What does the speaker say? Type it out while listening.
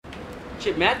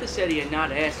Chip Mathis said he had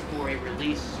not asked for a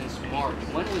release since March.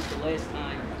 When was the last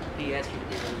time he asked you to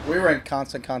be released? We were in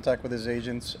constant contact with his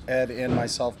agents, Ed and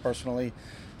myself personally,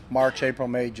 March, April,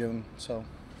 May, June. So.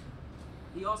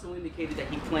 He also indicated that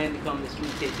he planned to come this week.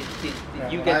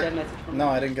 Did you get that message from him? No,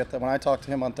 I didn't get that. When I talked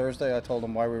to him on Thursday, I told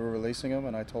him why we were releasing him,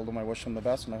 and I told him I wish him the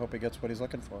best, and I hope he gets what he's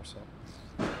looking for. So,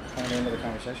 kind of the end of the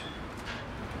conversation.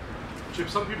 Chip,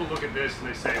 some people look at this and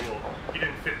they say, well, he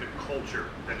didn't fit the culture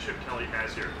that Chip Kelly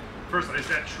has here. First, is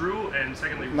that true? And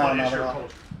secondly, what is your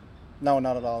culture? No,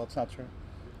 not at all. It's not true.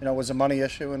 You know, it was a money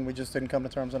issue, and we just didn't come to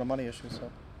terms on a money issue. So.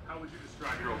 How would you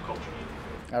describe your own culture?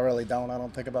 I really don't. I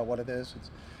don't think about what it is.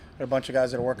 There are a bunch of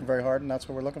guys that are working very hard, and that's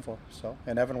what we're looking for. So,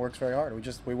 and Evan works very hard.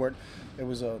 We weren't. It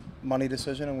was a money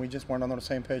decision, and we just weren't on the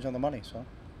same page on the money. So.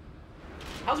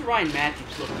 How's Ryan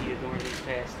Matthews looked to you during these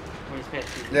past 2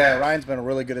 years? Yeah, Ryan's been a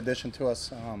really good addition to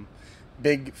us.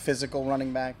 Big physical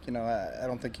running back. You know, I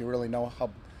don't think you really know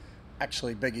how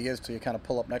actually big he is till you kind of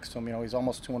pull up next to him. You know, he's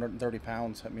almost 230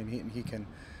 pounds. I mean, he can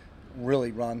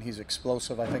really run. He's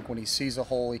explosive. I think when he sees a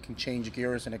hole, he can change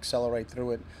gears and accelerate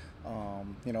through it.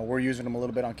 You know, we're using him a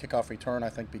little bit on kickoff return, I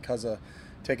think, because of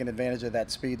taking advantage of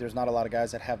that speed. There's not a lot of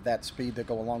guys that have that speed that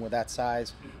go along with that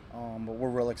size. But we're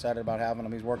real excited about having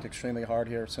him. He's worked extremely hard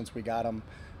here since we got him.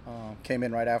 Came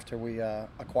in right after we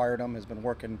acquired him. Has been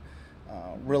working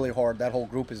really hard. That whole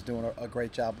group is doing a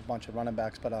great job, a bunch of running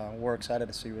backs. But we're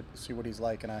excited to see what he's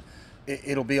like. And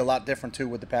it'll be a lot different, too,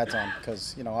 with the pads on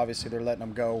because, you know, obviously they're letting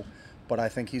him go. But I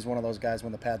think he's one of those guys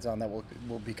when the pad's on that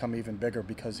will become even bigger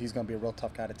because he's going to be a real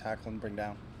tough guy to tackle and bring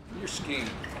down. In your scheme,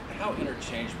 how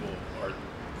interchangeable are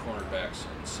cornerbacks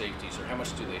and safeties, or how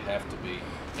much do they have to be?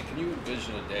 And can you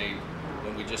envision a day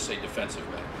when we just say defensive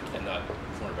back and not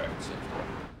cornerback and safety?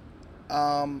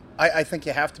 I think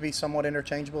you have to be somewhat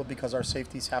interchangeable because our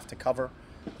safeties have to cover.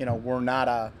 You know, we're not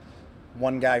a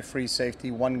one guy free safety,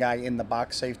 one guy in the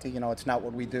box safety. You know, it's not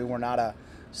what we do. We're not a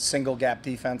single gap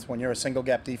defense. When you're a single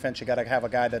gap defense, you got to have a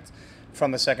guy that's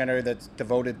from the secondary that's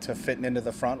devoted to fitting into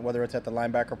the front, whether it's at the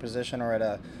linebacker position or at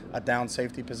a down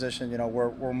safety position. You know,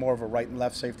 we're more of a right and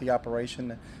left safety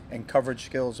operation, and coverage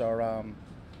skills are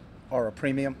a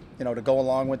premium. You know, to go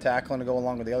along with tackling, to go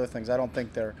along with the other things. I don't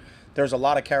think there's a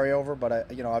lot of carryover, but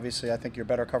you know, obviously, I think your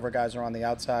better cover guys are on the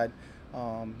outside.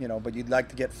 You know, but you'd like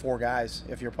to get 4 guys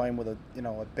if you're playing with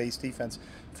a base defense,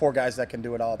 4 guys that can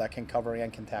do it all, that can cover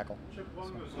and can tackle. Chip,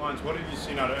 along those lines, what have you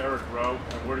seen out of Eric Rowe,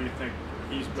 and where do you think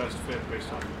he's best fit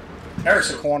based on? Eric's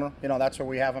a corner. You know, that's where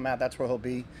we have him at. That's where he'll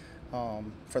be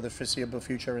for the foreseeable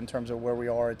future in terms of where we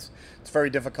are. It's very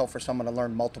difficult for someone to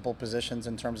learn multiple positions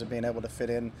in terms of being able to fit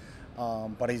in.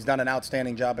 But he's done an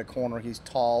outstanding job at corner. He's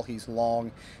tall, he's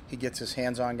long, he gets his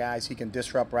hands on guys, he can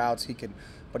disrupt routes,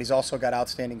 but he's also got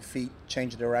outstanding feet,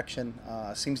 change direction,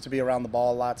 seems to be around the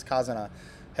ball a lot.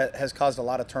 Has caused a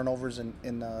lot of turnovers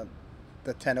in the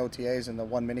 10 OTAs and the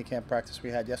 1 minicamp practice we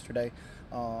had yesterday.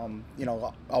 You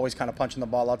know, always kind of punching the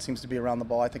ball out, seems to be around the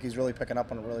ball. I think he's really picking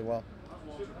up on it really well.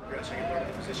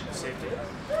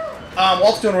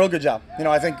 Walt's doing a real good job. You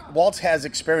know, I think Walt has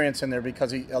experience in there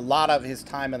because a lot of his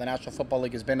time in the National Football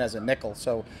League has been as a nickel.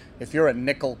 So if you're a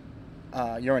nickel,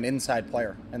 you're an inside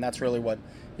player, and that's really what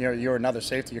you're another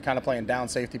safety. You're kind of playing down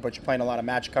safety, but you're playing a lot of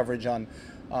match coverage on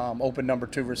open number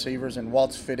 2 receivers, and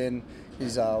Walt's fit in.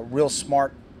 He's real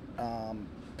smart,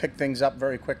 pick things up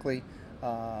very quickly,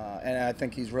 and I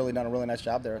think he's really done a really nice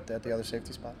job there at the other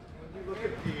safety spot. When you look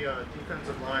at the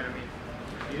defensive line, I mean,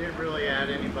 you didn't really add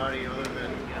anybody other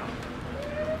than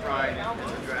Pride in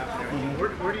the draft.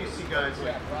 Where do you see guys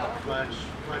like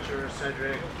Fletcher,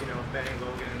 Cedric, Benny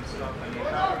Logan and stuff? I mean,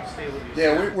 how stable do you see?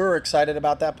 Yeah, we're excited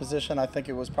about that position. I think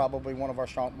it was probably one of our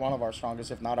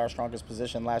strongest, if not our strongest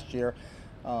position last year.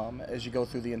 As you go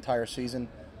through the entire season,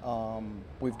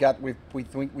 we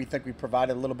think we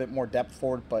provided a little bit more depth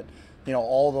for it, but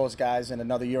all those guys in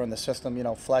another year in the system,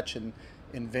 Fletch and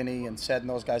Vinny and Sed and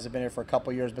those guys have been here for a couple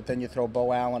of years, but then you throw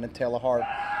Bo Allen and Taylor Hart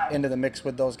into the mix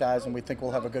with those guys, and we think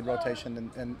we'll have a good rotation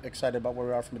and excited about where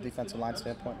we are from a defensive line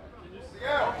standpoint.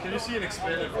 Can you see an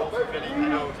expanded role for Vinny? I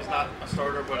know he's not a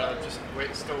starter, but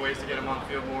still ways to get him on the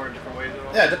field more in different ways.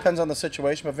 Yeah, it depends on the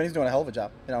situation, but Vinny's doing a hell of a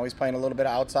job. He's playing a little bit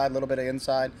of outside, a little bit of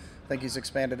inside. I think he's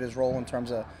expanded his role in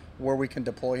terms of where we can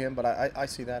deploy him, but I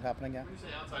see that happening, yeah. When you say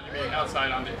outside, you mean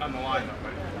outside on the line, though,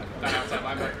 right? Not outside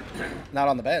linebacker? Not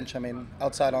on the bench. I mean,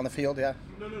 outside on the field, yeah.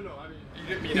 No. I mean, you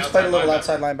didn't mean he's outside played a little linebacker.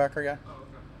 outside linebacker, yeah.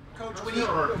 Coach, when you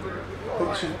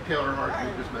Taylor Hart, you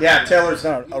just mentioned. Yeah, Taylor's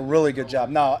done a really good job.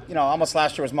 No, almost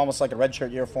last year was almost like a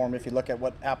redshirt year for him. If you look at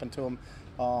what happened to him,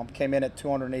 came in at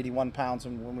 281 pounds,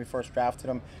 and when we first drafted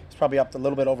him, he's probably up to a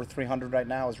little bit over 300 right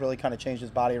now. Has really kind of changed his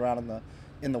body around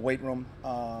in the weight room.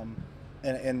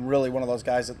 and really one of those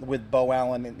guys that, with Bo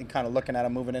Allen and kind of looking at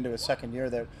him moving into his second year,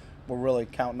 that we're really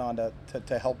counting on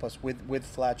to help us with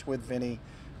Fletch, with Vinny,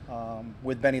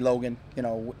 with Benny Logan.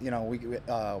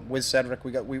 With Cedric,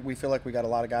 we feel like we got a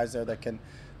lot of guys there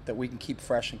that we can keep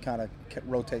fresh and kind of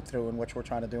rotate through, in which we're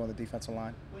trying to do on the defensive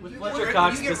line. With Fletcher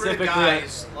Cox specifically,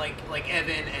 guys like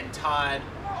Evan and Todd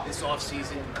this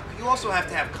offseason, you also have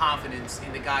to have confidence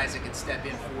in the guys that can step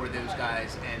in for those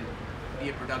guys and be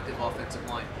a productive offensive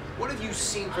line. What have you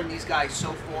seen from these guys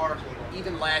so far,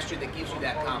 even last year, that gives you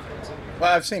that confidence?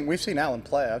 Well, we've seen Allen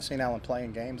play. I've seen Allen play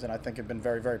in games, and I think have been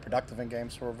very, very productive in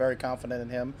games. So we're very confident in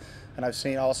him. And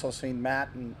I've also seen Matt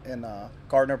and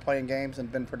Gardner play in games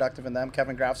and been productive in them.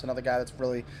 Kevin Graff's another guy that's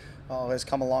really has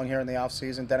come along here in the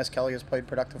offseason. Dennis Kelly has played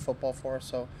productive football for us.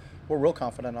 So we're real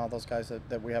confident in all those guys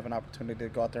that we have an opportunity to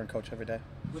go out there and coach every day.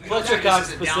 With Fletcher Cox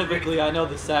specifically, I know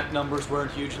the sack numbers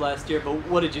weren't huge last year, but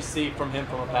what did you see from him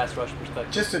from a pass rush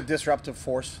perspective? Just a disruptive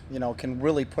force, can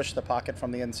really push the pocket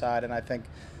from the inside, and I think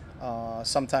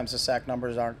sometimes the sack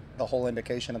numbers aren't the whole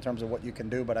indication in terms of what you can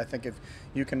do, but I think if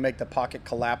you can make the pocket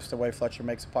collapse the way Fletcher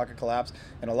makes the pocket collapse,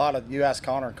 and you ask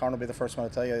Connor, and Connor will be the first one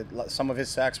to tell you, some of his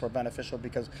sacks were beneficial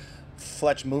because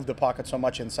Fletch moved the pocket so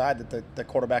much inside that the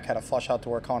quarterback had to flush out to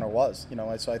where Connor was.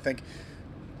 So I think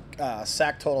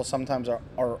sack totals sometimes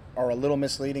are a little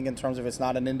misleading in terms of it's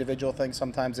not an individual thing.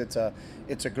 Sometimes it's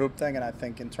a group thing, and I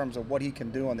think in terms of what he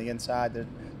can do on the inside,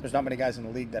 there's not many guys in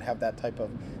the league that have that type of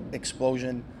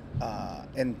explosion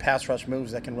in pass rush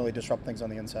moves that can really disrupt things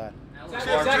on the inside. Alex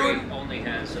Landry only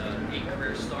has 8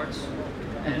 career starts,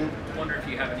 and wonder if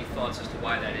you have any thoughts as to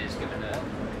why that is, given the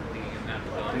amount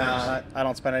of dollars. Nah, I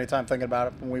don't spend any time thinking about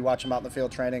it. When we watch him out in the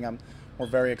field training, we're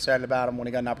very excited about him. When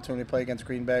he got an opportunity to play against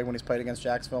Green Bay, when he's played against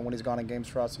Jacksonville, when he's gone in games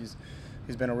for us, he's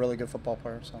been a really good football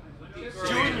player. So.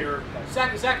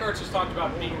 Zach Ertz has talked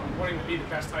about wanting to be the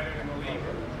best tight end in the league.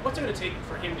 What's it going to take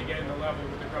for him to get in the level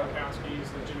with the Gronkowskis,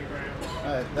 the Jimmy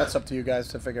Grahams? That's up to you guys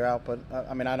to figure out. But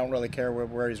I don't really care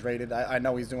where he's rated. I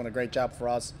know he's doing a great job for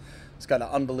us. He's got an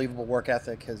unbelievable work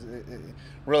ethic. Has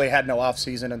really had no off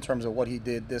season in terms of what he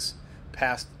did this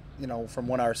past. From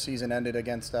when our season ended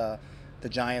against the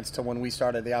Giants to when we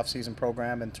started the off season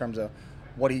program, in terms of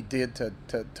what he did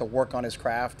to work on his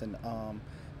craft and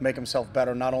make himself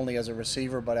better, not only as a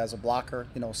receiver but as a blocker.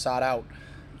 Sought out.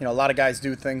 A lot of guys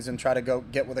do things and try to go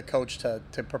get with a coach to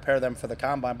prepare them for the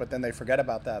combine, but then they forget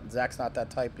about that. Zach's not that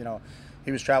type.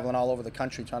 He was traveling all over the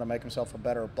country trying to make himself a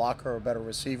better blocker, a better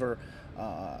receiver,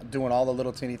 doing all the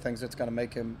little teeny things that's going to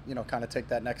make him, kind of take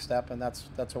that next step, and that's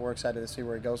what we're excited to see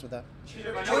where he goes with that.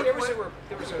 There was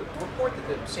a report that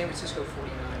the San Francisco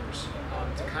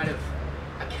 49ers, to kind of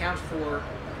account for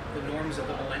the norms of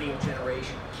the millennial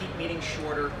generation, keep meetings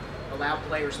shorter, allow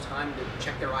players time to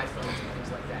check their iPhones and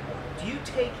things like that. Do you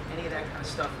take any of that kind of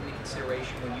stuff into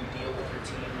consideration when you deal with your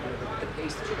team, the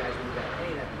pace that you guys move at?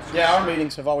 Any of that? Yeah, our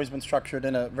meetings have always been structured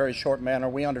in a very short manner.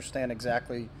 We understand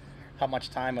exactly how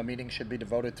much time a meeting should be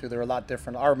devoted to. They're a lot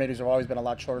different. Our meetings have always been a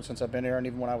lot shorter since I've been here, and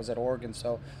even when I was at Oregon.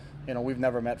 So, we've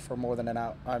never met for more than an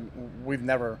hour. We've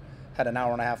never had an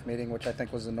hour and a half meeting, which I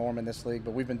think was the norm in this league,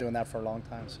 but we've been doing that for a long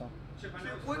time. So. Chip, I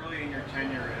know it's early in your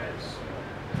tenure as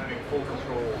having full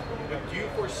control, but do you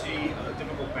foresee a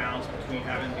difficult balance between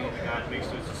having being the guy that makes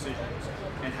those decisions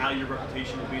and how your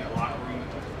reputation will be in the locker room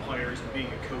with the players and being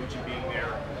a coach and being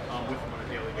there with them on a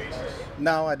daily basis?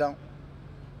 No, I don't.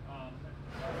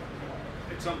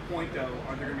 At some point, though,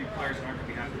 are there going to be players that aren't going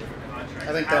to be happy with their contracts?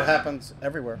 I think that happens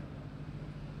everywhere.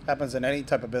 Happens in any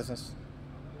type of business.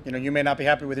 You may not be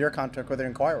happy with your contract with the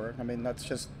Inquirer. That's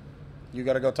just, you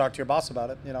got to go talk to your boss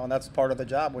about it, and that's part of the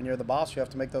job. When you're the boss, you have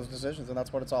to make those decisions, and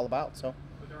that's what it's all about. So.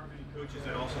 But there aren't many coaches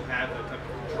that also have that type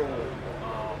of control.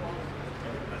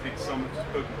 I think some have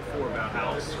spoken before about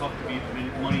how it's tough to be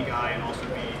the money guy and also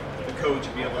be the coach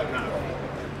and be able to kind of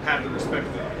have the respect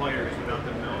of the players without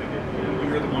them knowing that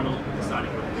you're the one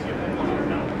deciding whether to give them money or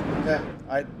not. Yeah,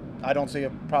 I don't see a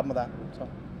problem with that. So.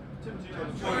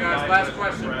 Guys, last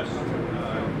question.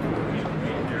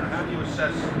 How do you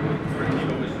assess where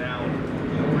Tebow is now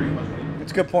and where he must be?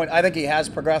 It's a good point. I think he has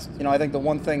progressed. I think the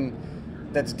one thing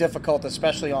that's difficult,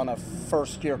 especially on a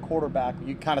first-year quarterback,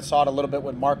 you kind of saw it a little bit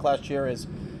with Mark last year, is,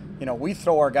 we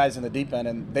throw our guys in the deep end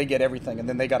and they get everything, and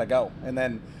then they got to go. And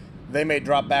then they may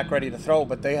drop back ready to throw,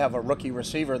 but they have a rookie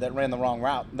receiver that ran the wrong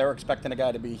route. They're expecting a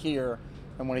guy to be here,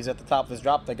 and when he's at the top of his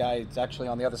drop, the guy is actually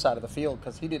on the other side of the field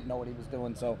because he didn't know what he was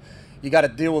doing. So you got to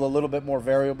deal with a little bit more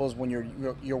variables when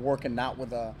you're working not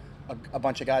with a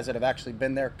bunch of guys that have actually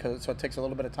been there, so it takes a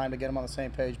little bit of time to get them on the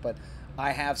same page. But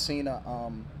I have seen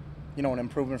an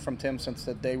improvement from Tim since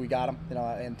the day we got him.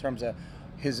 In terms of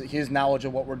his knowledge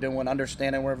of what we're doing,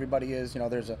 understanding where everybody is. You know,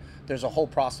 there's a whole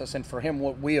process, and for him,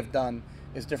 what we have done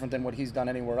is different than what he's done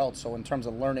anywhere else. So in terms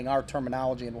of learning our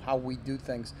terminology and how we do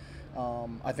things,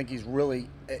 I think he's really,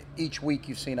 each week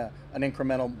you've seen an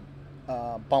incremental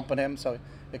bump in him. So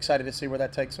excited to see where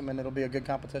that takes him, and it'll be a good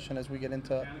competition as we get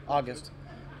into August.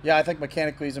 Yeah, I think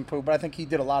mechanically he's improved, but I think he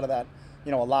did a lot of that,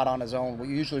 you know, a lot on his own. We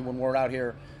usually, when we're out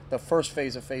here, the first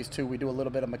phase of phase 2, we do a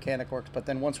little bit of mechanic work, but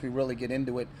then once we really get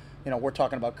into it, you know, we're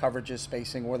talking about coverages,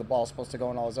 spacing, where the ball's supposed to go,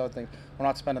 and all those other things. We're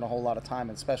not spending a whole lot of time,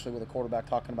 especially with a quarterback,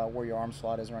 talking about where your arm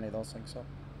slot is or any of those things. So,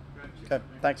 okay,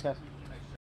 thanks, guys.